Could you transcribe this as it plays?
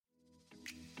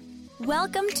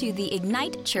Welcome to the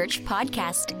Ignite Church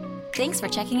podcast. Thanks for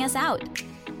checking us out.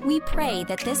 We pray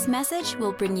that this message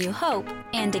will bring you hope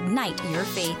and ignite your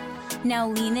faith. Now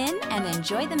lean in and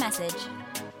enjoy the message.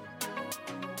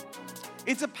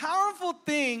 It's a powerful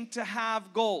thing to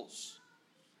have goals.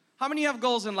 How many have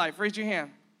goals in life? Raise your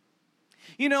hand.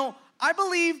 You know, I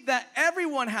believe that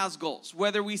everyone has goals.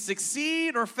 Whether we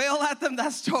succeed or fail at them,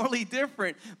 that's totally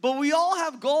different. But we all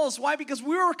have goals. Why? Because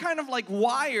we were kind of like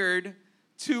wired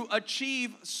to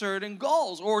achieve certain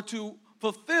goals or to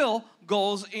fulfill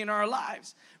goals in our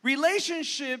lives.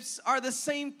 Relationships are the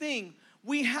same thing.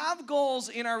 We have goals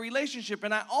in our relationship,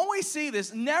 and I always say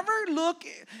this, never look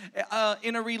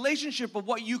in a relationship of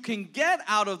what you can get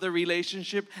out of the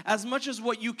relationship as much as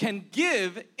what you can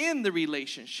give in the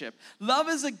relationship. Love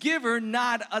is a giver,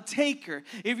 not a taker.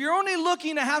 If you're only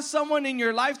looking to have someone in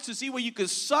your life to see what you can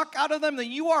suck out of them,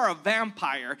 then you are a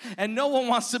vampire, and no one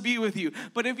wants to be with you.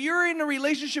 But if you're in a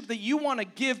relationship that you want to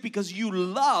give because you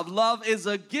love is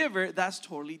a giver, that's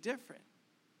totally different.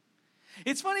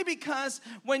 It's funny because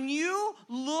when you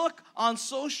look on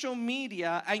social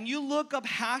media and you look up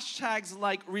hashtags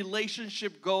like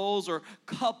relationship goals or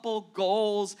couple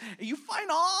goals, you find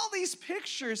all these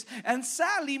pictures. And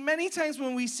sadly, many times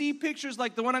when we see pictures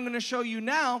like the one I'm going to show you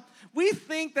now, we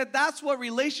think that that's what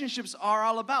relationships are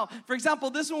all about. For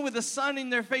example, this one with the sun in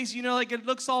their face, you know, like it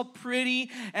looks all pretty.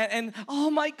 And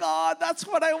oh my God, that's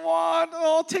what I want.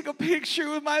 Oh, I'll take a picture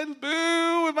with my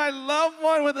boo, with my loved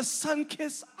one, with a sun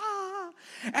kiss.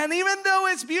 And even though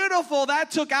it's beautiful,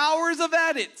 that took hours of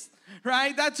edits,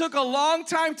 right? That took a long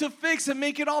time to fix and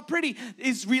make it all pretty.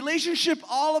 Is relationship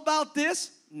all about this?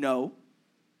 No.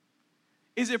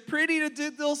 Is it pretty to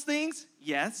do those things?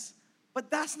 Yes.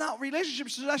 But that's not relationship,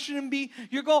 so that shouldn't be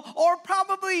your goal. Or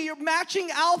probably your matching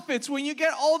outfits when you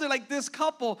get older, like this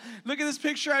couple. Look at this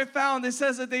picture I found. It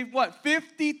says that they've,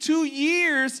 52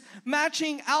 years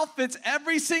matching outfits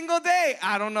every single day.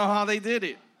 I don't know how they did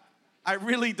it. I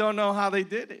really don't know how they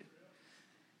did it.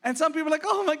 And some people are like,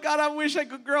 oh my God, I wish I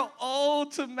could grow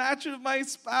old to match with my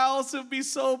spouse. It would be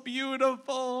so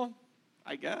beautiful.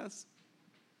 I guess.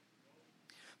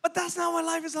 But that's not what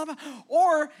life is all about.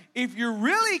 Or if you're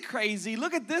really crazy,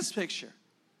 look at this picture.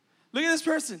 Look at this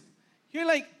person. You're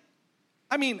like,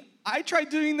 I tried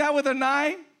doing that with a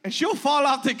 9 and she'll fall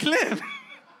off the cliff.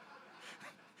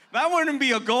 That wouldn't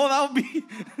be a goal. That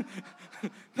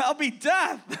would be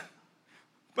death.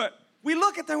 But we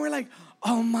look at them, we're like,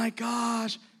 oh my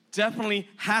gosh, definitely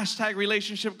hashtag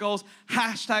relationship goals,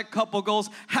 hashtag couple goals,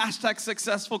 hashtag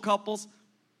successful couples.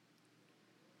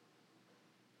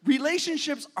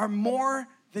 Relationships are more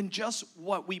than just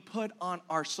what we put on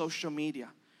our social media.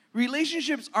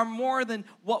 Relationships are more than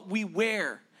what we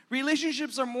wear.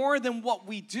 Relationships are more than what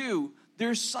we do.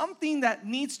 There's something that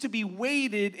needs to be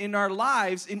weighted in our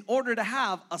lives in order to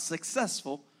have a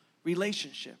successful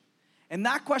relationship. And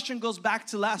that question goes back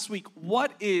to last week.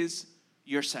 What is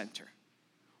your center?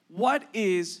 What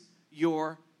is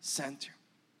your center?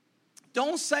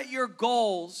 Don't set your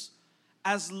goals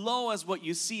as low as what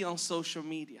you see on social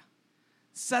media.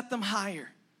 Set them higher.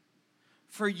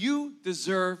 For you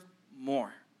deserve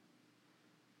more.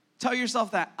 Tell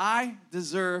yourself that I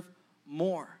deserve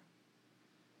more.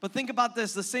 But think about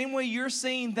this. The same way you're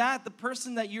saying that, the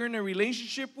person that you're in a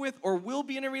relationship with or will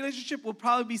be in a relationship will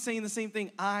probably be saying the same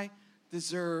thing. I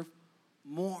deserve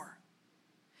more.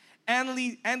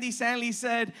 Andy Stanley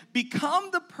said, become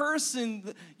the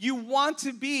person you want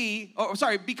to be,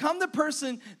 become the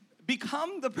person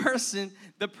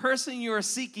you are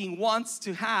seeking wants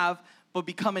to have, but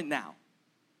become it now.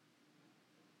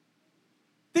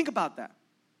 Think about that.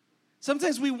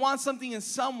 Sometimes we want something in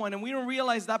someone and we don't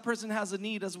realize that person has a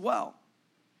need as well.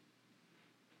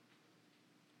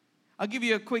 I'll give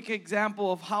you a quick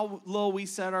example of how low we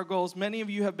set our goals. Many of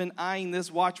you have been eyeing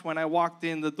this watch when I walked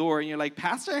in the door, and you're like,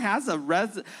 Pastor has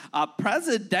a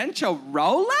presidential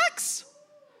Rolex?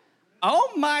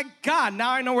 Oh my God,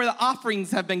 now I know where the offerings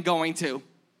have been going to.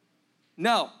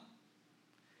 No.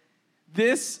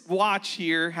 This watch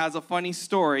here has a funny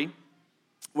story.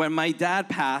 When my dad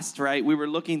passed, right, we were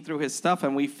looking through his stuff,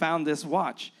 and we found this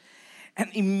watch. And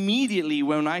immediately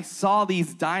when I saw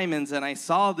these diamonds and I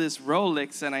saw this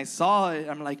Rolex and I saw it,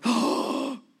 I'm like,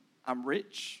 oh, I'm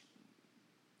rich.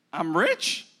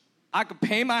 I could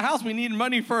pay my house. We need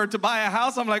money to buy a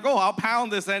house. I'm like, oh, I'll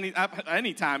pound this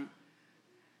anytime.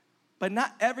 But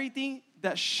not everything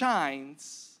that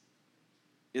shines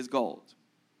is gold.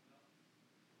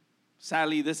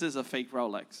 Sadly, this is a fake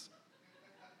Rolex.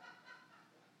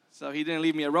 So he didn't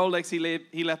leave me a Rolex.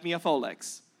 He left me a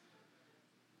Folex.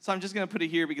 So I'm just going to put it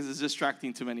here because it's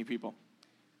distracting to many people.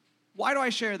 Why do I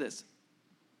share this?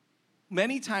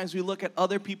 many times we look at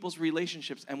other people's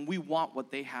relationships and we want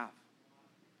what they have.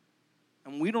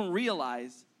 And we don't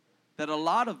realize that a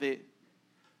lot of it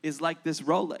is like this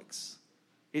Rolex.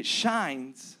 It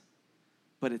shines,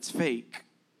 but it's fake.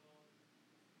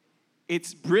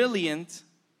 It's brilliant,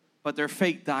 but they're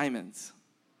fake diamonds.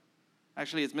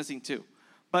 Actually, it's missing two,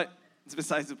 but it's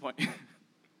besides the point.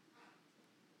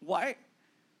 Why?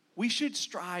 We should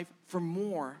strive for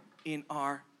more in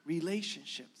our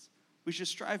relationships. We should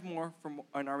strive more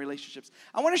in our relationships.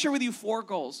 I want to share with you 4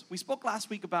 goals. We spoke last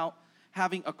week about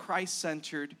having a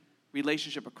Christ-centered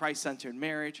relationship, a Christ-centered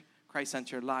marriage,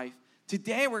 Christ-centered life.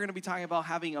 Today, we're going to be talking about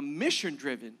having a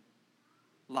mission-driven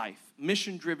life,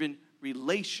 mission-driven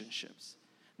relationships.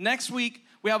 Next week,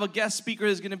 we have a guest speaker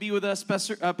who's going to be with us.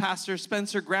 Pastor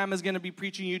Spencer Graham is going to be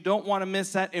preaching. You don't want to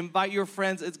miss that. Invite your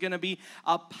friends. It's going to be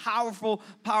a powerful,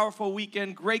 powerful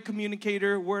weekend. Great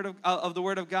communicator of the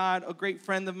Word of God, a great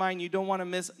friend of mine. You don't want to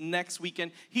miss next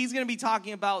weekend. He's going to be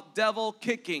talking about devil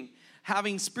kicking,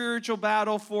 having spiritual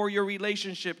battle for your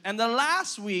relationship. And the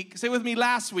last week, say with me,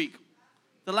 last week.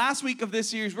 The last week of this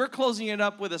series, we're closing it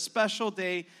up with a special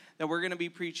day that we're going to be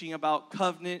preaching about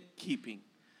covenant keeping.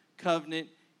 Covenant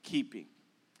keeping.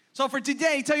 So for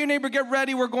today, tell your neighbor, get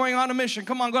ready, we're going on a mission.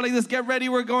 Come on, go like this, get ready,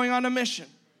 we're going on a mission.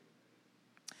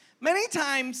 Many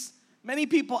times, many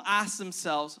people ask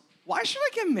themselves, why should I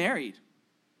get married?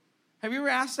 Have you ever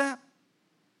asked that?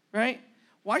 Right?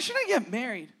 Why should I get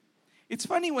married? It's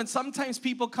funny when sometimes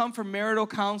people come for marital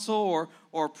counsel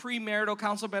or premarital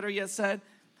counsel, better yet said.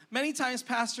 Many times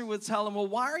pastor would tell them, well,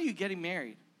 why are you getting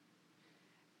married?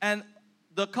 And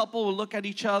the couple will look at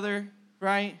each other,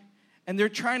 right? And they're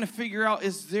trying to figure out,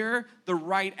 is there the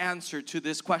right answer to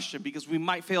this question? Because we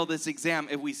might fail this exam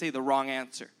if we say the wrong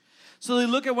answer. So they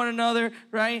look at one another,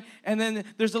 right? And then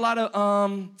there's a lot of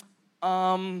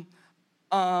and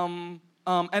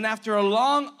after a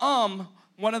long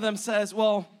one of them says,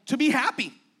 well, to be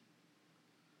happy.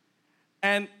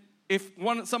 And if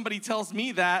somebody tells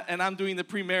me that and I'm doing the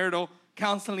premarital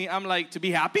counseling, I'm like, to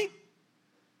be happy?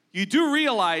 You do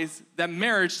realize that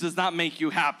marriage does not make you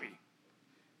happy.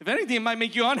 If anything, it might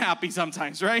make you unhappy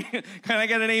sometimes, right? Can I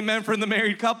get an amen from the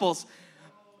married couples?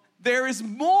 There is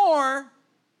more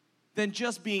than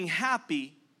just being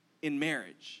happy in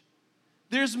marriage.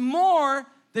 There's more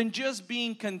than just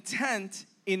being content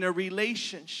in a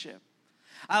relationship.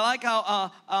 I like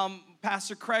how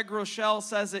Pastor Craig Rochelle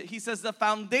says it. He says the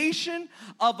foundation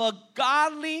of a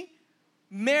godly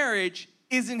marriage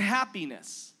isn't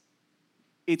happiness.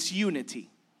 It's unity.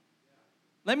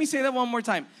 Let me say that one more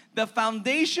time. The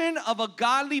foundation of a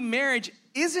godly marriage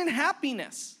isn't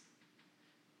happiness.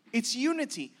 It's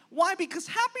unity. Why? Because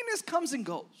happiness comes and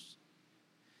goes.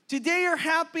 Today you're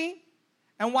happy.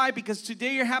 And why? Because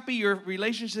today you're happy, your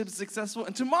relationship is successful.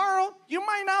 And tomorrow you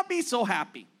might not be so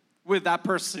happy with that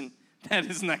person that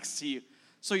is next to you.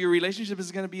 So your relationship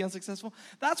is going to be unsuccessful.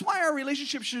 That's why our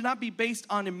relationship should not be based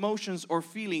on emotions or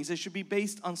feelings. It should be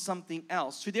based on something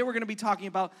else. Today we're going to be talking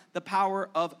about the power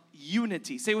of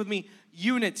unity. Say with me,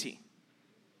 unity.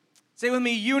 Say with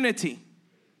me, unity.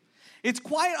 It's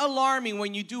quite alarming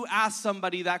when you do ask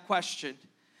somebody that question,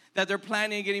 that they're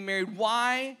planning on getting married.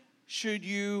 Why should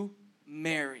you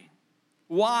marry?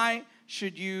 Why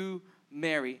should you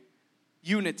marry?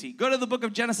 Unity. Go to the book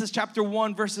of Genesis chapter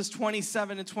 1 verses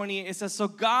 27 and 28. It says, so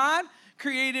God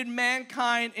created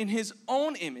mankind in his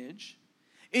own image.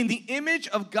 In the image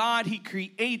of God he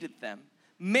created them.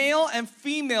 Male and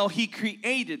female he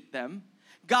created them.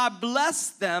 God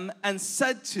blessed them and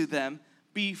said to them,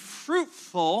 be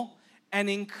fruitful and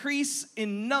increase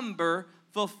in number,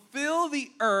 fulfill the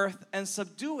earth and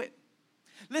subdue it.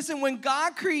 Listen, when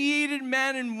God created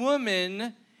man and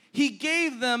woman, he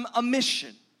gave them a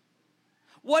mission.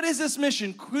 What is this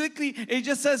mission? Quickly, it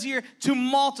just says here, to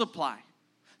multiply,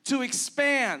 to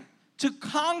expand, to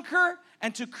conquer,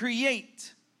 and to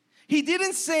create. He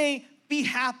didn't say, be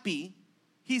happy.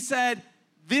 He said,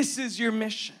 this is your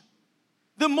mission.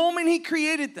 The moment he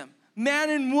created them,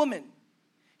 man and woman,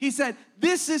 he said,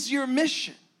 this is your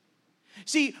mission.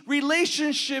 See,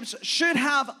 relationships should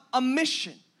have a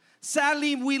mission.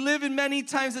 Sadly, we live in many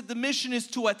times that the mission is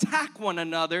to attack one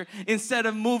another instead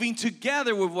of moving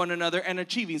together with one another and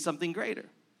achieving something greater.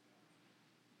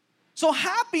 So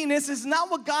happiness is not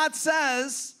what God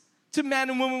says to man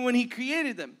and woman when he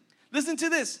created them. Listen to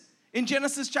this. In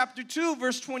Genesis chapter 2,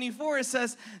 verse 24, it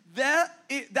says,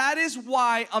 that is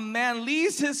why a man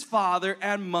leaves his father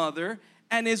and mother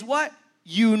and is what?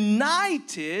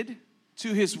 United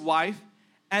to his wife,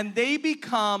 and they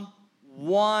become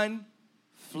one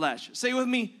flesh. Say with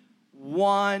me,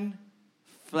 one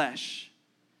flesh.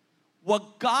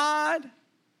 What God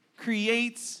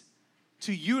creates,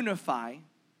 to unify,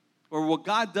 or what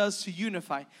God does to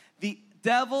unify, the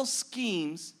devil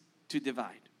schemes to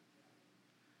divide.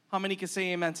 How many can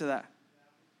say amen to that?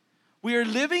 We are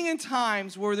living in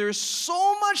times where there's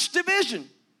so much division.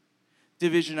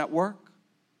 Division at work,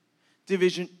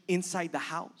 division inside the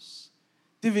house,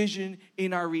 division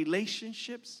in our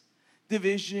relationships,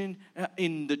 division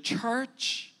in the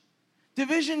church.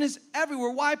 Division is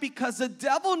everywhere. Why? Because the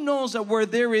devil knows that where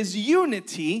there is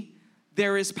unity,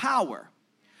 there is power.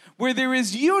 Where there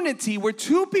is unity, where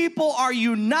two people are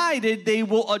united, they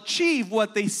will achieve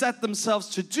what they set themselves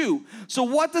to do. So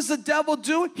what does the devil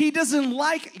do? He doesn't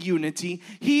like unity.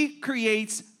 He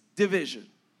creates division.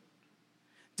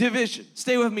 Division.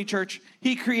 Stay with me, church.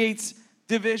 He creates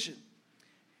division.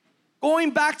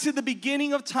 Going back to the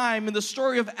beginning of time in the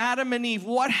story of Adam and Eve,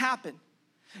 what happened?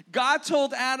 God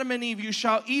told Adam and Eve, you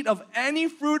shall eat of any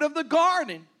fruit of the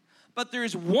garden, but there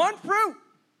is one fruit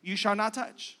you shall not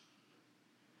touch.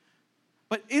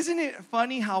 But isn't it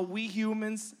funny how we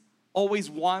humans always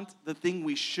want the thing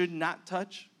we should not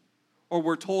touch, or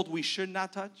we're told we should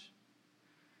not touch?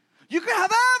 You can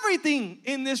have everything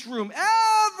in this room,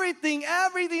 everything.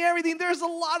 There's a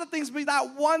lot of things, but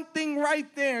that one thing right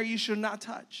there you should not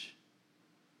touch.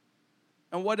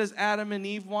 And what does Adam and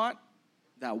Eve want?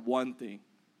 That one thing.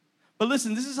 But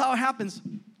listen, this is how it happens.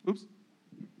 Oops.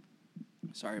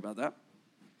 Sorry about that.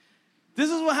 This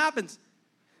is what happens.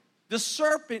 The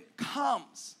serpent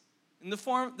comes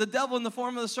the devil in the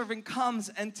form of the serpent comes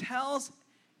and tells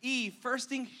Eve, first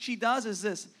thing she does is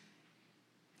this.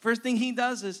 First thing he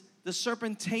does is the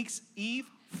serpent takes Eve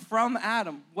from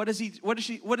Adam. What is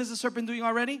the serpent doing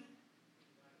already?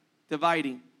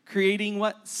 Dividing. Creating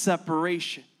what?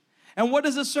 Separation. And what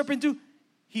does the serpent do?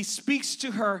 He speaks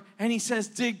to her and he says,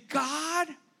 did God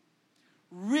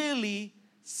really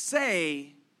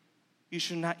say you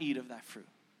should not eat of that fruit?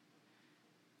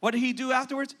 What did he do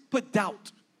afterwards? Put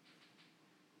doubt.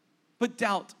 Put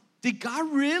doubt. Did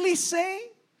God really say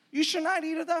you should not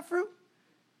eat of that fruit?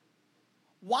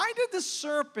 Why did the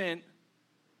serpent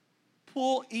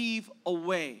pull Eve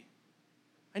away?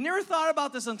 I never thought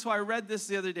about this until I read this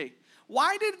the other day.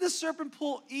 Why did the serpent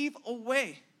pull Eve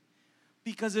away?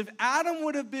 Because if Adam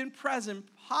would have been present,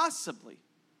 possibly,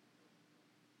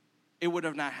 it would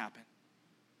have not happened.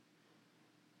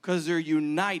 Because they're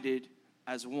united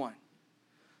as one.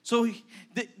 So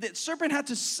the serpent had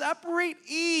to separate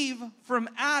Eve from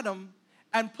Adam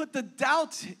and put the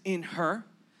doubt in her.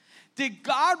 Did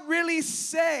God really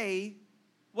say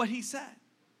what he said?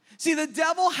 See, the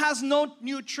devil has no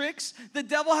new tricks. The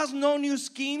devil has no new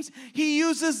schemes. He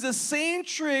uses the same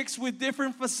tricks with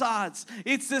different facades.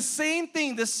 It's the same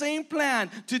thing, the same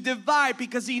plan to divide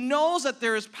because he knows that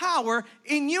there is power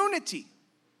in unity.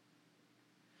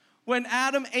 When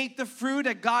Adam ate the fruit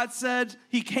that God said,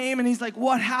 he came and he's like,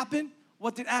 what happened?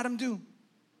 What did Adam do?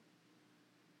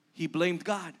 He blamed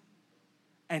God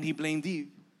and he blamed Eve.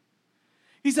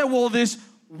 He said, well, this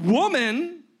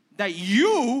woman that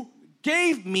you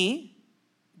gave me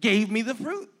the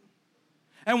fruit.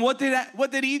 And what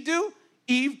did he do?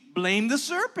 Eve blamed the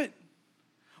serpent.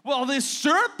 Well, this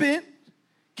serpent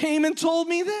came and told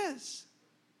me this.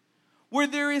 Where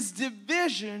there is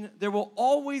division, there will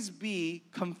always be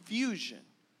confusion.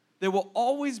 There will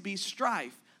always be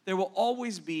strife. There will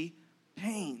always be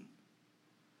pain.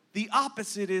 The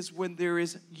opposite is when there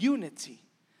is unity.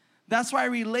 That's why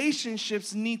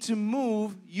relationships need to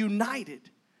move united,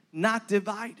 not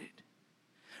divided.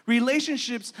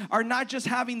 Relationships are not just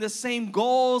having the same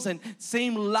goals and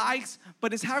same likes,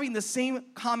 but it's having the same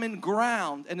common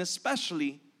ground, and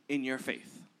especially in your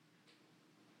faith.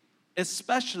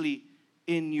 Especially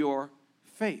in your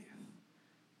faith.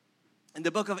 In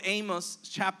the book of Amos,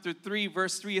 chapter 3,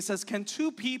 verse 3, it says, can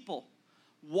two people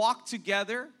walk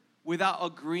together without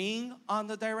agreeing on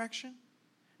the direction?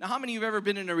 Now, how many of you have ever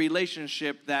been in a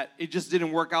relationship that it just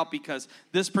didn't work out because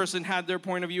this person had their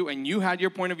point of view and you had your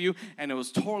point of view and it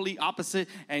was totally opposite,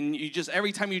 and you just,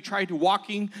 every time you tried to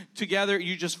walking together,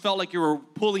 you just felt like you were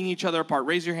pulling each other apart?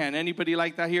 Raise your hand. Anybody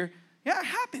like that here? Yeah, it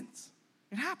happens.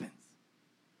 It happens.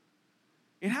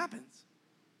 It happens.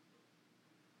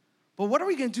 But what are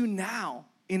we going to do now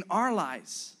in our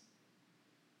lives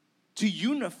to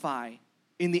unify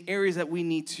in the areas that we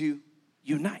need to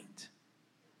unite?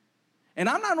 And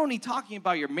I'm not only talking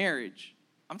about your marriage.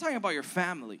 I'm talking about your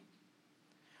family.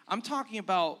 I'm talking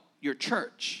about your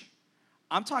church.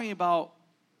 I'm talking about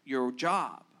your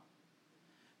job.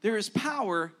 There is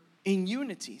power in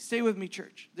unity. Stay with me,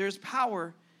 church. There's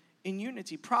power in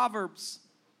unity. Proverbs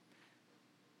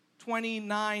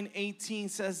 29:18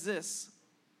 says this.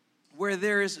 Where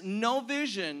there is no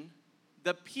vision,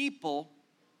 the people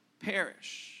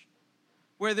perish.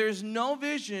 Where there's no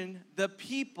vision, the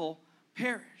people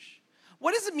perish.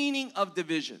 What is the meaning of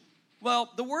division?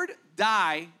 Well, the word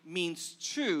die means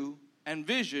two, and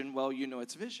vision, well, you know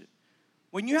it's vision.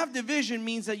 When you have division,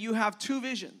 means that you have two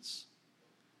visions.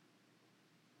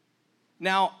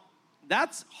 Now,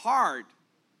 that's hard,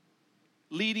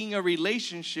 leading a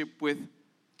relationship with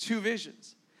two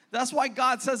visions. That's why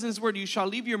God says in His Word, you shall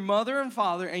leave your mother and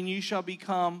father, and you shall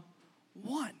become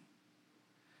one.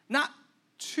 Not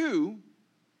two,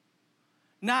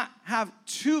 not have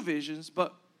two visions,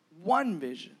 but one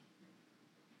vision.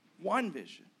 One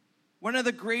vision. One of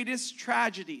the greatest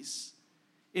tragedies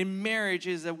in marriage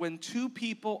is that when two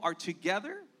people are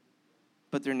together,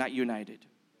 but they're not united.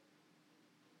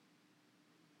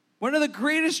 One of the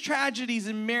greatest tragedies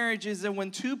in marriage is that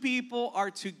when two people are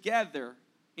together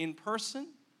in person,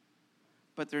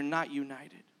 but they're not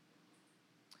united.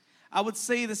 I would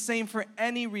say the same for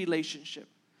any relationship.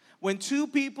 When two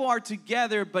people are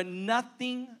together, but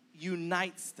nothing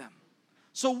unites them.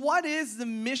 So what is the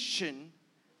mission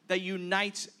that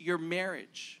unites your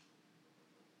marriage?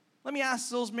 Let me ask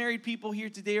those married people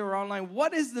here today or online,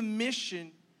 what is the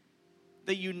mission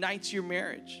that unites your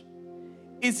marriage?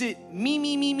 Is it me,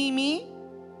 me, me, me, me?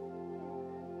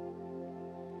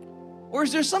 Or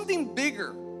is there something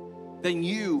bigger than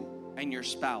you and your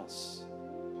spouse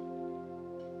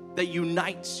that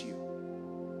unites you,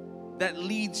 that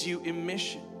leads you in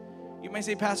mission? You might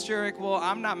say, Pastor Eric, well,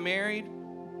 I'm not married.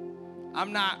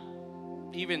 I'm not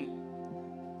even,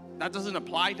 that doesn't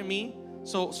apply to me.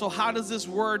 So how does this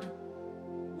word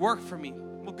work for me?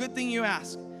 Well, good thing you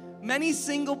ask. Many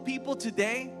single people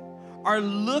today are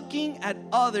looking at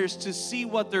others to see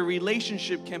what their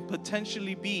relationship can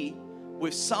potentially be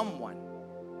with someone.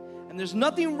 And there's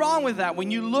nothing wrong with that.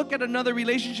 When you look at another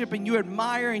relationship and you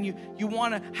admire and you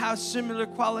want to have similar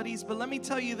qualities. But let me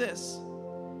tell you this.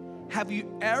 Have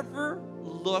you ever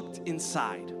looked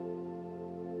inside?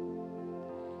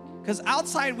 Because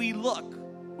outside we look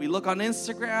on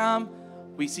Instagram,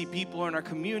 we see people in our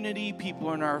community,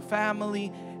 people in our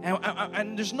family,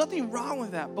 and there's nothing wrong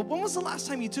with that. But when was the last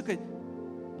time you took an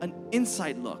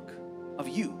inside look of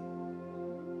you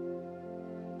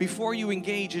before you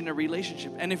engage in a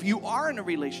relationship? And if you are in a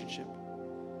relationship,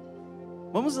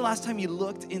 when was the last time you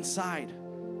looked inside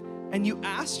and you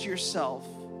asked yourself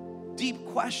deep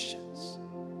questions?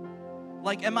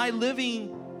 Like, am I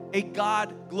living a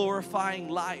God-glorifying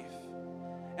life?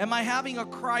 Am I having a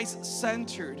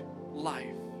Christ-centered life?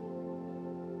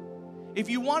 If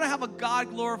you want to have a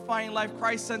God-glorifying life,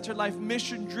 Christ-centered life,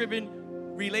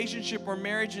 mission-driven relationship or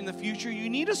marriage in the future, you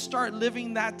need to start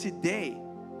living that today,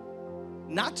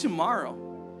 not tomorrow.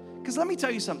 Because let me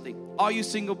tell you something, all you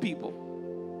single people,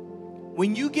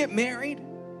 when you get married,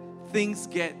 things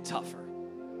get tougher.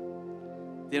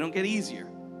 They don't get easier.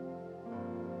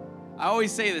 I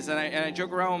always say this, and I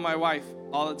joke around with my wife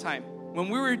all the time. When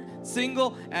we were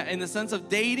single, in the sense of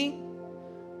dating,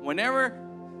 whenever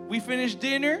we finish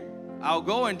dinner, I'll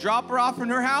go and drop her off in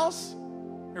her house,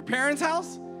 her parents'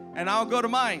 house, and I'll go to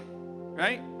mine,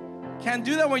 right? Can't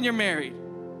do that when you're married.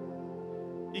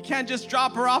 You can't just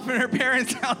drop her off in her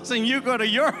parents' house and you go to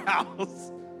your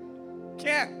house.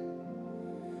 Can't.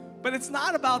 But it's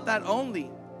not about that only.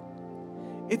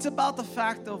 It's about the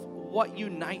fact of what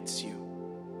unites you.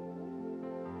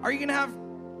 Are you gonna have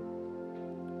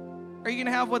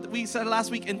what we said last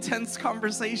week, intense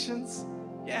conversations?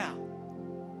 Yeah,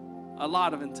 a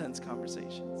lot of intense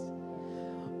conversations.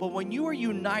 But when you are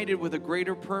united with a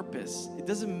greater purpose, it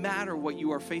doesn't matter what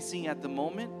you are facing at the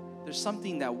moment. There's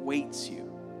something that waits you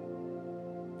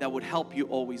that would help you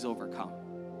always overcome.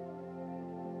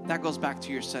 That goes back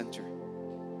to your center.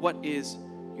 What is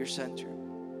your center?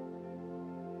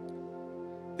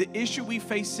 The issue we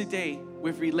face today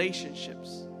with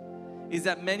relationships is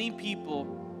that many people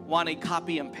want a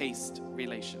copy and paste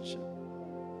relationship.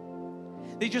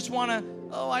 They just want to,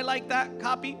 oh, I like that,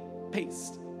 copy,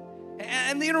 paste.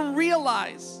 And they don't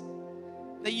realize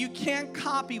that you can't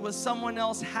copy what someone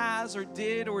else has or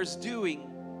did or is doing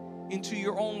into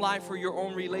your own life or your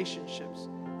own relationships.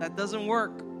 That doesn't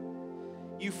work.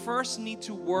 You first need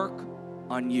to work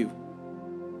on you.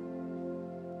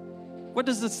 What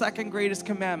is the second greatest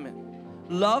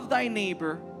commandment? Love thy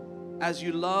neighbor as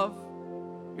you love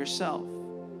yourself.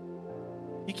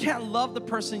 You can't love the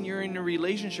person you're in a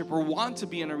relationship or want to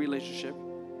be in a relationship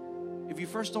if you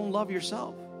first don't love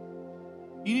yourself.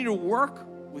 You need to work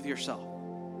with yourself.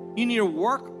 You need to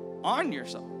work on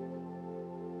yourself.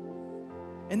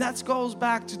 And that goes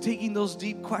back to taking those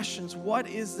deep questions. What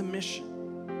is the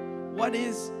mission? What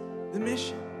is the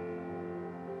mission?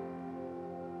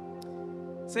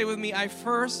 Say with me,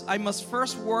 I must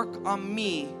first work on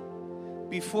me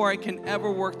before I can ever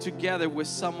work together with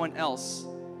someone else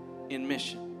in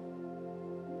mission.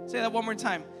 Say that one more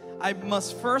time. I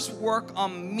must first work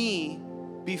on me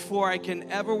before I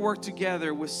can ever work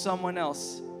together with someone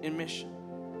else in mission.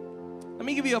 Let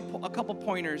me give you a couple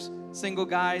pointers, single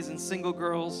guys and single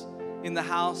girls in the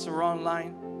house or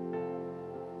online.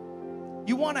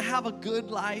 You want to have a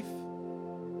good life,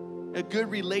 a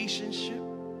good relationship?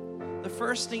 The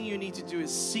first thing you need to do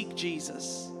is seek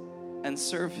Jesus and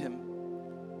serve Him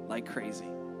like crazy.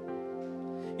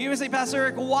 You may say, Pastor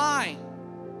Eric, why?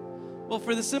 Well,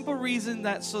 for the simple reason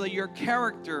that so that your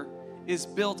character is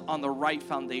built on the right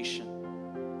foundation.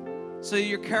 So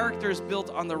your character is built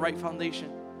on the right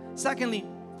foundation. Secondly,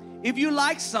 if you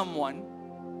like someone,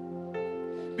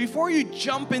 before you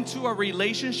jump into a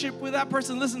relationship with that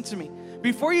person, listen to me.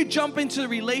 Before you jump into a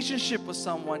relationship with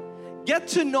someone, get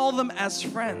to know them as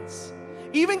friends.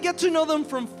 Even get to know them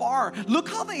from far. Look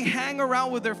how they hang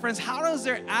around with their friends. How is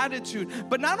their attitude?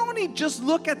 But not only just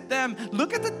look at them,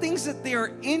 look at the things that they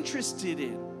are interested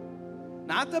in.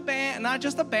 Not the band, not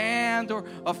just a band or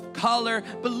of color,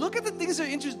 but look at the things they're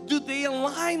interested in. Do they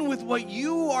align with what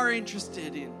you are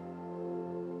interested in?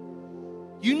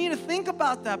 You need to think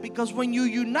about that, because when you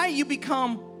unite, you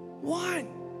become one.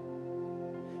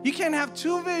 You can't have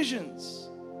two visions.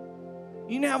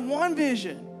 You need to have one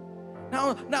vision.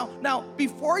 Now,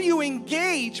 before you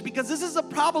engage, because this is a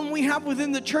problem we have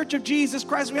within the Church of Jesus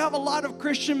Christ, we have a lot of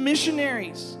Christian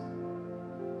missionaries.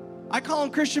 I call them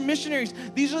Christian missionaries.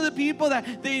 These are the people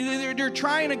that they're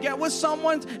trying to get with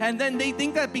someone, and then they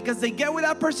think that because they get with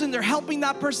that person, they're helping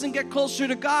that person get closer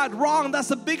to God. Wrong. That's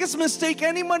the biggest mistake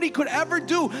anybody could ever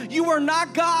do. You are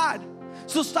not God.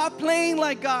 So stop playing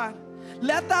like God.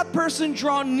 Let that person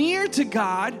draw near to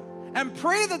God and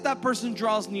pray that that person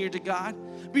draws near to God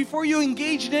before you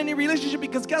engage in any relationship,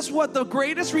 because guess what? The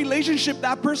greatest relationship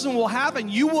that person will have and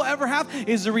you will ever have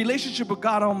is a relationship with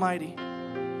God Almighty.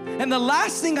 And the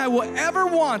last thing I will ever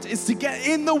want is to get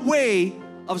in the way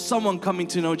of someone coming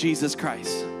to know Jesus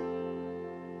Christ.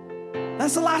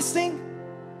 That's the last thing.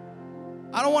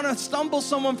 I don't want to stumble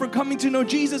someone from coming to know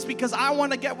Jesus because I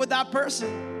want to get with that person.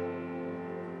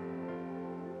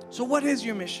 So what is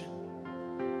your mission?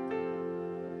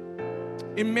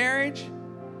 In marriage,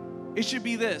 it should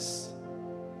be this,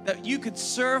 that you could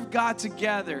serve God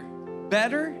together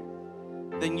better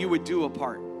than you would do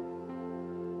apart.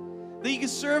 That you could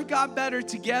serve God better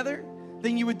together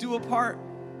than you would do apart.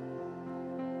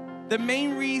 The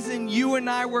main reason you and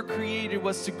I were created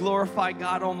was to glorify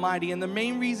God Almighty. And the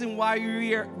main reason why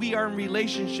we are in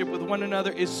relationship with one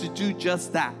another is to do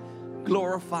just that.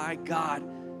 Glorify God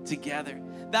together.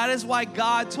 That is why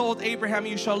God told Abraham,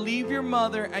 you shall leave your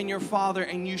mother and your father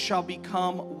and you shall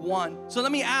become one. So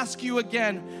let me ask you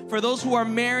again, for those who are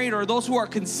married or those who are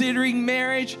considering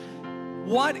marriage,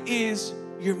 what is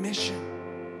your mission?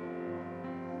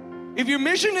 If your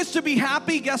mission is to be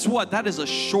happy, guess what? That is a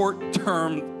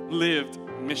short-term lived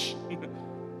mission.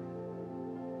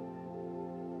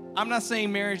 I'm not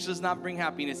saying marriage does not bring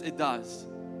happiness. It does.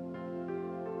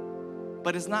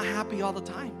 But it's not happy all the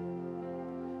time.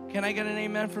 Can I get an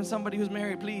amen from somebody who's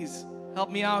married, please? Help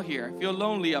me out here. I feel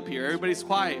lonely up here. Everybody's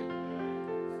quiet.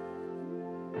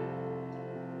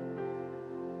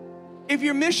 If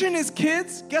your mission is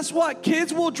kids, guess what?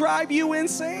 Kids will drive you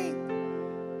insane.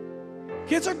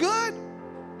 Kids are good.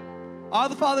 All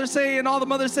the fathers say and all the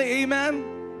mothers say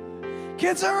amen.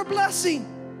 Kids are a blessing.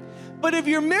 But if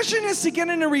your mission is to get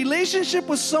in a relationship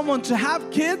with someone to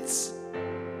have kids,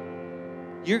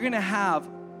 you're going to have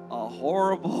a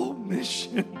horrible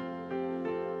mission.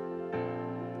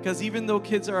 Because even though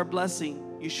kids are a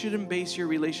blessing, you shouldn't base your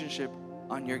relationship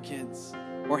on your kids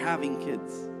or having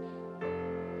kids.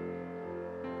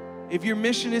 If your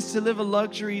mission is to live a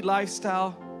luxury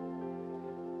lifestyle,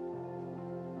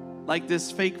 like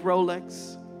this fake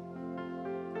Rolex,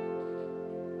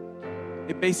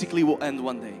 it basically will end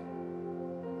one day.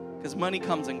 Because money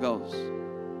comes and goes.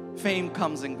 Fame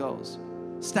comes and goes.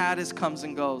 Status comes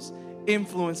and goes.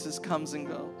 Influences comes and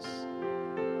goes.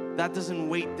 That doesn't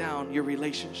weight down your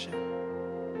relationship.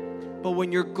 But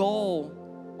when your goal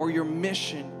or your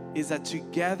mission is that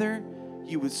together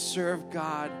you would serve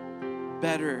God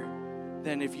better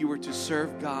than if you were to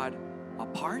serve God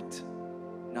apart,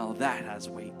 now that has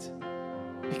weight.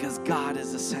 Because God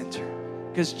is the center.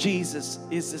 Because Jesus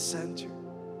is the center.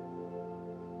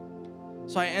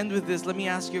 So I end with this. Let me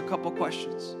ask you a couple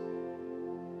questions.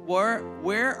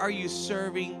 Where are you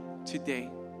serving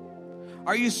today?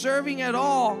 Are you serving at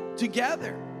all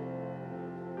together?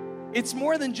 It's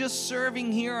more than just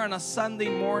serving here on a Sunday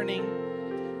morning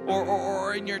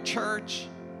or in your church.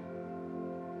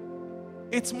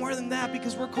 It's more than that,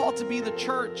 because we're called to be the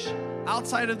church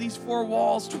outside of these four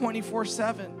walls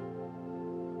 24/7.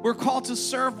 We're called to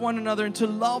serve one another and to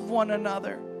love one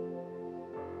another.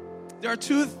 There are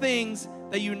two things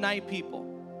that unite people.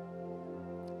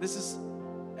 This is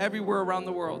everywhere around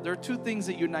the world. There are two things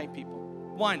that unite people.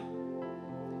 One,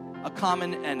 a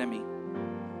common enemy.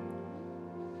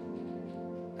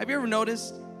 Have you ever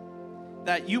noticed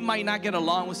that you might not get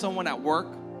along with someone at work,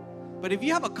 but if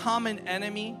you have a common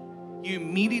enemy, you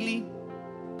immediately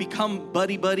become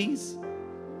buddies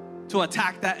to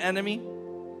attack that enemy?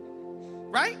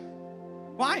 Right?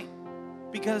 Why?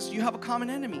 Because you have a common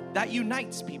enemy. That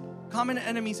unites people. Common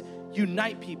enemies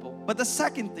unite people. But the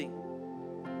second thing,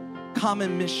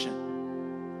 common mission.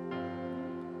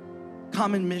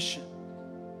 Common mission.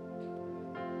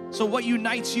 So what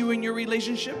unites you in your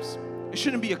relationships? It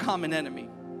shouldn't be a common enemy.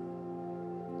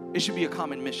 It should be a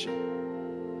common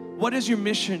mission. What is your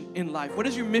mission in life? What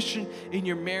is your mission in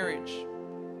your marriage?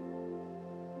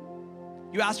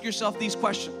 You ask yourself these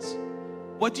questions.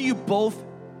 What do you both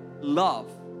love?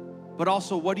 But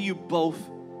also, what do you both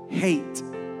hate?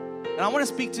 And I want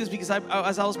to speak to this because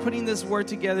as I was putting this word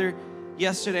together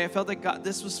yesterday, I felt that God,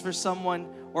 this was for someone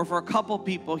or for a couple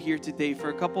people here today, for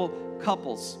a couple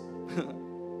couples.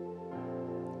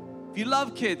 If you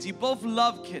love kids, you both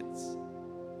love kids,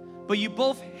 but you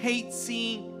both hate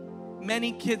seeing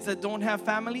many kids that don't have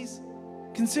families,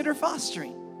 consider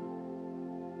fostering.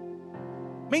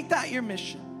 Make that your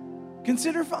mission.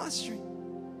 Consider fostering.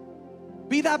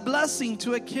 Be that blessing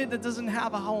to a kid that doesn't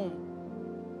have a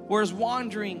home or is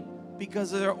wandering because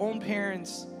their own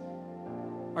parents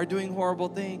are doing horrible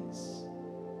things.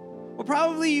 Well,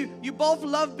 probably you both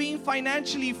love being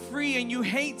financially free and you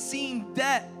hate seeing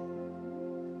debt.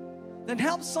 Then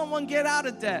help someone get out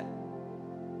of debt.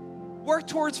 Work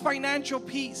towards financial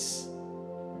peace.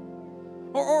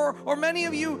 Or many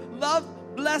of you love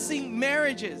blessing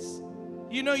marriages.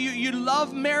 You know, you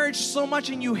love marriage so much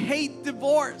and you hate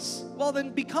divorce. Well, then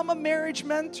become a marriage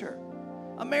mentor,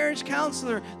 a marriage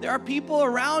counselor. There are people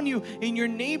around you in your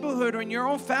neighborhood or in your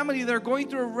own family that are going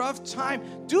through a rough time.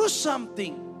 Do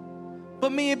something.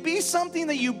 But may it be something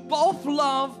that you both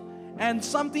love and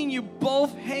something you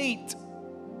both hate.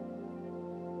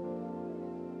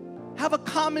 Have a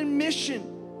common mission.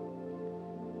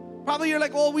 Probably you're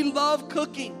like, oh, we love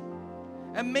cooking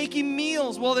and making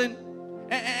meals. Well then,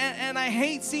 and I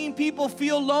hate seeing people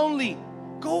feel lonely.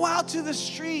 Go out to the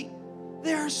street.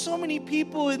 There are so many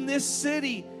people in this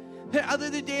city. The other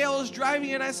day I was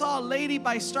driving and I saw a lady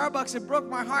by Starbucks. It broke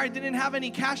my heart. I didn't have any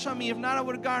cash on me. If not, I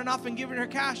would have gotten off and given her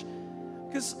cash.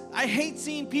 Because I hate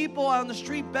seeing people on the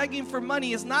street begging for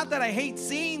money. It's not that I hate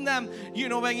seeing them,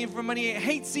 begging for money. I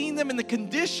hate seeing them in the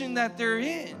condition that they're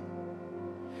in.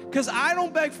 Because I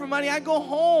don't beg for money. I go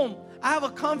home. I have a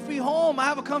comfy home. I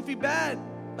have a comfy bed.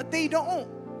 But they don't.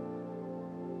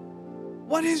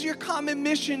 What is your common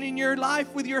mission in your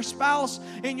life with your spouse,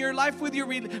 in your life with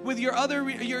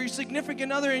your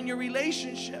significant other, in your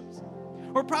relationships?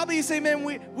 Or probably you say, man,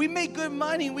 we make good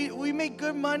money. We make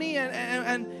good money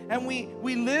and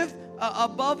we live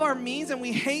above our means, and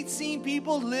we hate seeing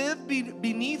people live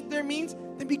beneath their means.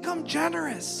 Then become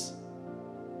generous.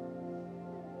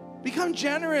 Become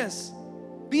generous.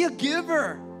 Be a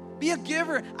giver. Be a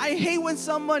giver. I hate when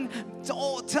someone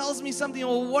tells me something,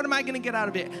 well, what am I going to get out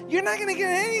of it? You're not going to get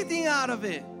anything out of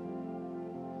it.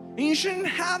 And you shouldn't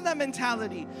have that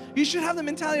mentality. You should have the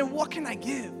mentality of, what can I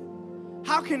give?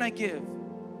 How can I give?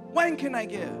 When can I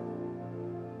give?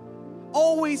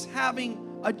 Always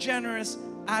having a generous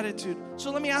attitude.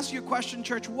 So let me ask you a question,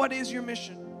 church. What is your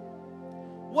mission?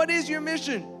 What is your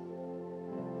mission?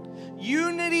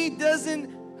 Unity doesn't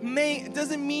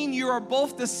mean you are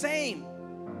both the same.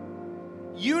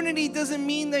 Unity doesn't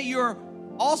mean that you're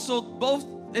also both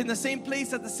in the same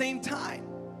place at the same time.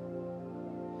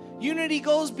 Unity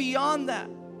goes beyond that.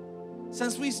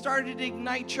 Since we started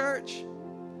Ignite Church,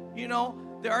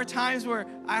 there are times where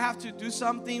I have to do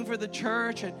something for the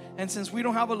church, and since we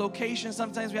don't have a location,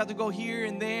 sometimes we have to go here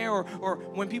and there, or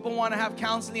when people want to have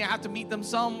counseling, I have to meet them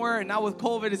somewhere, and now with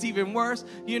COVID, it's even worse,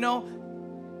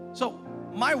 So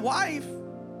my wife,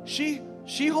 she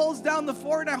holds down the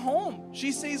fort at home.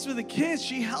 She stays with the kids.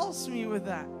 She helps me with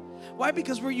that. Why?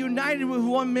 Because we're united with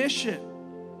one mission,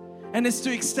 and it's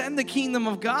to extend the kingdom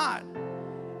of God.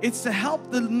 It's to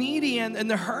help the needy and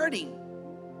the hurting.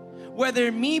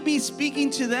 Whether me be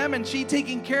speaking to them and she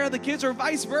taking care of the kids, or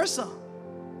vice versa.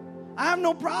 I have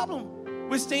no problem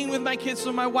with staying with my kids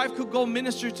so my wife could go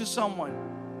minister to someone.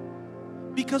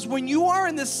 Because when you are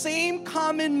in the same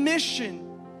common mission,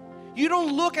 you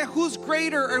don't look at who's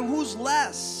greater and who's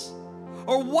less,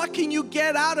 or what can you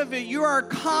get out of it? You are a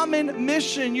common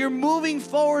mission. You're moving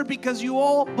forward because you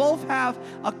all both have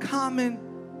a common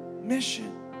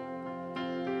mission.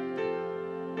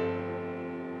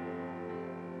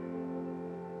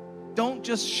 Don't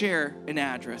just share an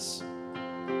address.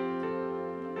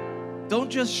 Don't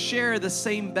just share the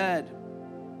same bed.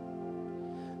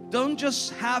 Don't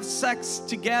just have sex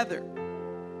together.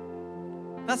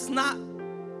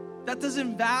 That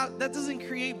doesn't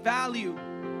create value.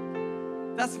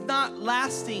 That's not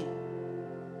lasting.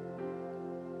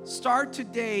 Start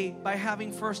today by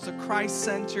having first a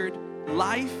Christ-centered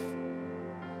life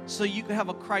so you can have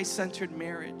a Christ-centered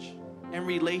marriage and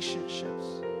relationships.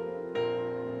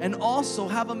 And also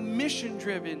have a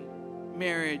mission-driven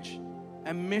marriage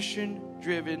and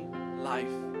mission-driven life.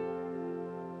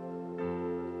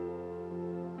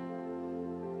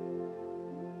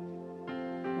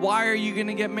 Why are you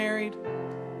gonna get married?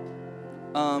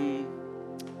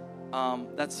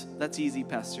 That's easy,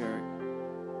 Pastor Eric.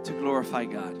 To glorify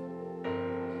God.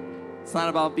 It's not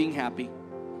about being happy.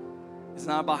 It's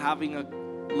not about having a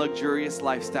luxurious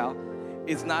lifestyle.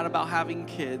 It's not about having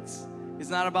kids. It's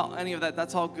not about any of that.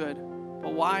 That's all good.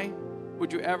 But why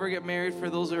would you ever get married? For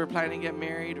those that are planning to get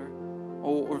married,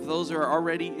 or if those that are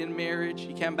already in marriage,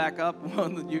 you can't back up.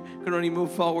 You can only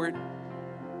move forward.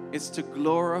 It's to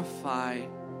glorify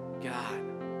God.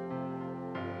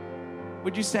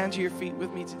 Would you stand to your feet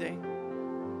with me today?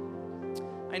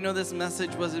 I know this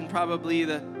message wasn't probably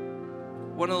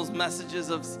one of those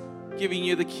messages of giving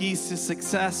you the keys to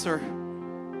success or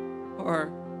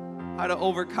how to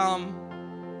overcome,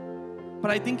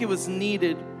 but I think it was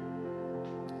needed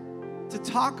to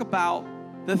talk about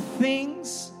the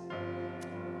things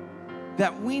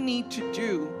that we need to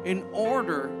do in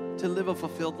order to live a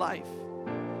fulfilled life.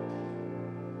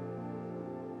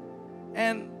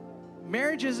 And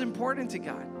marriage is important to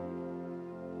God.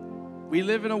 We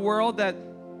live in a world that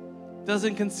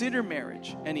doesn't consider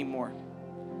marriage anymore.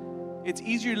 It's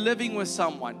easier living with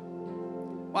someone.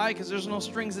 Why? Because there's no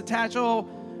strings attached. Oh,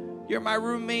 you're my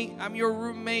roommate, I'm your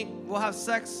roommate. We'll have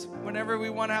sex whenever we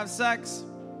want to have sex.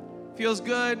 Feels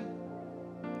good.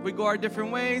 We go our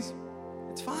different ways.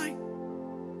 It's fine.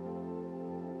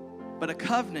 But a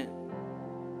covenant,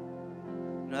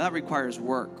 that requires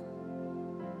work.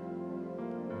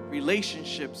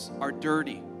 Relationships are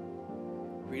dirty.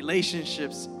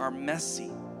 Relationships are messy.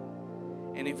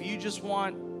 And if you just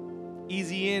want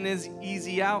easy in is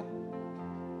easy out,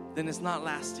 then it's not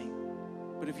lasting.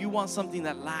 But if you want something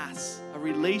that lasts, a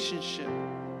relationship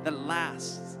that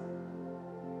lasts,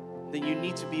 then you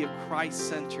need to be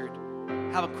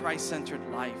have a Christ-centered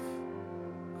life,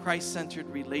 Christ-centered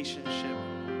relationship.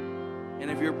 And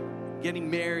if you're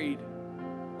getting married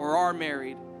or are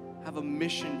married, have a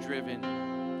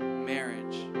mission-driven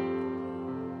marriage.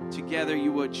 Together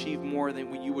you will achieve more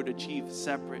than what you would achieve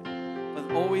separate.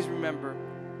 But always remember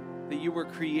that you were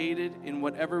created in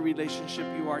whatever relationship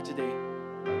you are today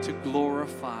to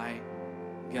glorify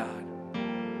God.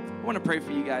 I want to pray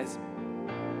for you guys.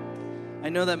 I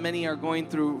know that many are going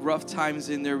through rough times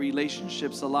in their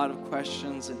relationships, a lot of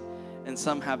questions, and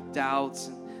some have doubts,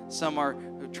 and some are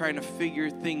trying to figure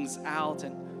things out.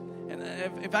 And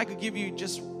if I could give you,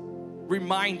 just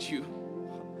remind you,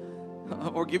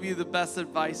 or give you the best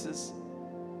advices,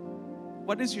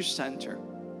 what is your center?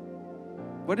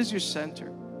 What is your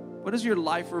center? What is your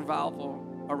life revolve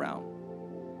around?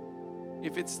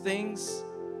 If it's things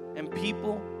and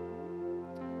people,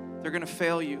 they're going to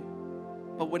fail you.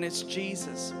 But when it's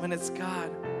Jesus, when it's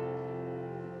God,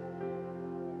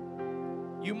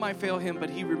 you might fail him, but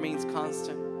he remains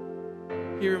constant.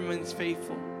 He remains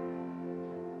faithful.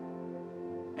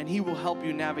 And he will help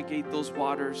you navigate those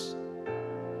waters.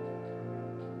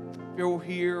 If you're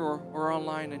here or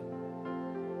online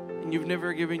and you've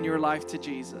never given your life to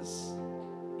Jesus,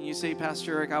 and you say,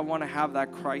 Pastor Eric, I want to have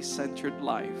that Christ-centered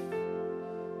life.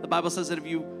 The Bible says that if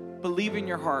you believe in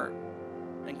your heart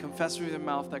and confess with your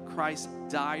mouth that Christ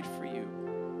died for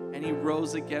you and he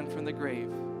rose again from the grave,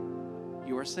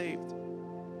 you are saved.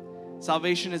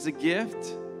 Salvation is a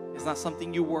gift. It's not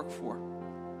something you work for.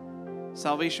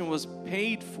 Salvation was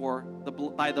paid for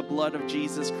by the blood of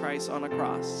Jesus Christ on a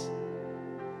cross.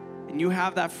 And you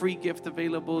have that free gift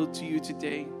available to you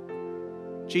today.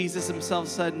 Jesus himself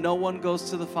said, no one goes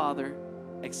to the Father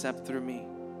except through me.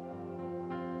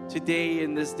 Today,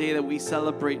 in this day that we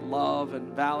celebrate love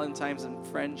and Valentine's and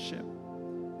friendship,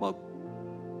 what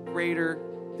greater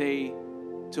day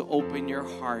to open your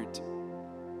heart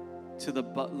to the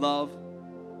love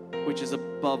which is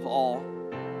above all,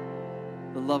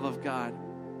 the love of God.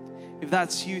 If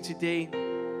that's you today,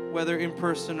 whether in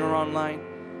person or online,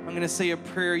 I'm I'm going to say a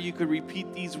prayer. You could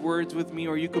repeat these words with me,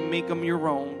 or you could make them your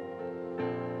own.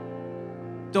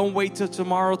 Don't wait till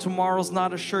tomorrow. Tomorrow's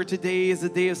not assured. Today is the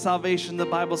day of salvation. The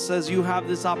Bible says you have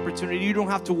this opportunity. You don't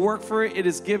have to work for it. It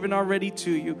is given already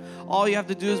to you. All you have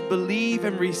to do is believe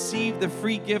and receive the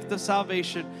free gift of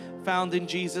salvation found in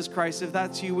Jesus Christ. If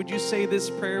that's you, would you say this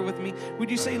prayer with me?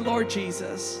 Would you say, Lord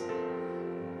Jesus,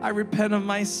 I repent of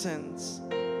my sins.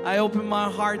 I open my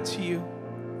heart to you.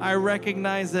 I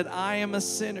recognize that I am a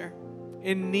sinner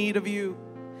in need of you,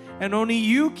 and only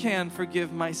you can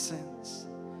forgive my sins.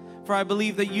 For I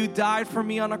believe that you died for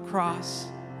me on a cross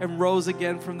and rose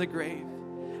again from the grave.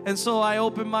 And so I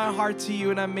open my heart to you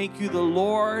and I make you the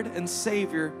Lord and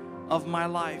Savior of my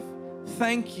life.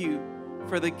 Thank you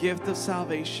for the gift of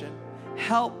salvation.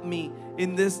 Help me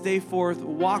in this day forth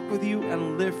walk with you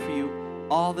and live for you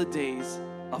all the days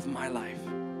of my life.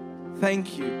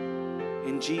 Thank you.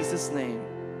 In Jesus' name,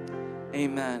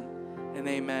 amen and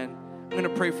amen. I'm going to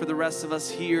pray for the rest of us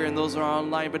here and those who are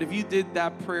online. But if you did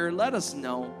that prayer, let us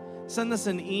know. Send us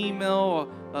an email,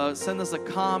 or send us a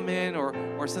comment,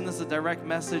 or send us a direct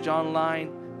message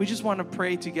online. We just want to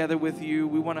pray together with you.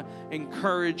 We want to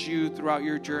encourage you throughout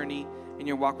your journey in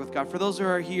your walk with God. For those who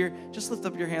are here, just lift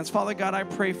up your hands. Father God, I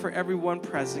pray for everyone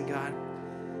present, God.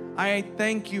 I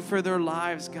thank you for their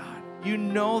lives, God. You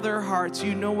know their hearts.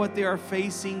 You know what they are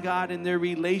facing, God, in their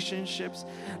relationships.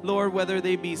 Lord, whether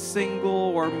they be single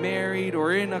or married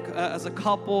or as a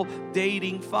couple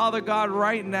dating. Father God,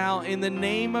 right now, in the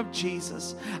name of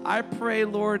Jesus, I pray,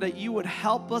 Lord, that you would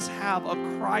help us have a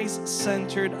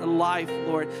Christ-centered life,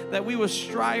 Lord. That we would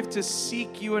strive to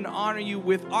seek you and honor you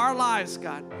with our lives,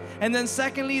 God. And then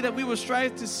secondly, that we will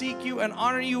strive to seek you and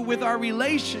honor you with our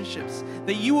relationships.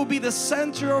 That you will be the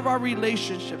center of our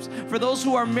relationships. For those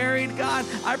who are married, God,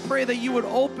 I pray that you would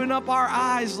open up our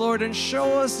eyes, Lord, and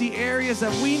show us the areas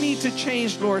that we need to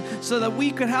change, Lord, so that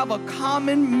we could have a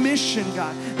common mission,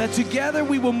 God. That together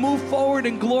we will move forward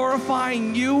in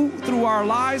glorifying you through our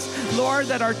lives. Lord,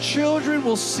 that our children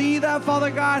will see that, Father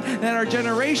God, that our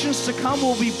generations to come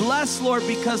will be blessed, Lord,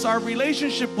 because our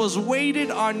relationship was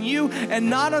weighted on you and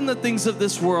not on the things of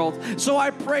this world. So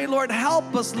I pray, Lord,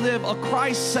 help us live a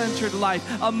Christ-centered life,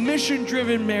 a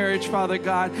mission-driven marriage, Father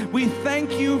God. We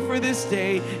thank you for this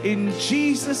day. In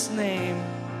Jesus' name,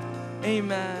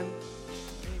 amen.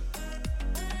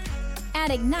 At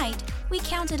Ignite, we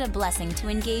count it a blessing to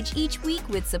engage each week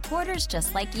with supporters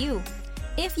just like you.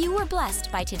 If you were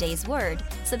blessed by today's word,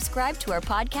 subscribe to our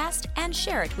podcast and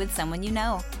share it with someone you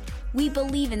know. We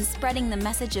believe in spreading the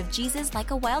message of Jesus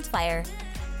like a wildfire.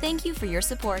 Thank you for your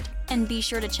support, and be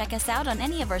sure to check us out on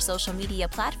any of our social media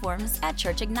platforms at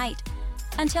Church Ignite.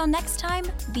 Until next time,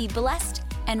 be blessed,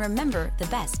 and remember, the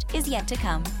best is yet to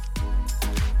come.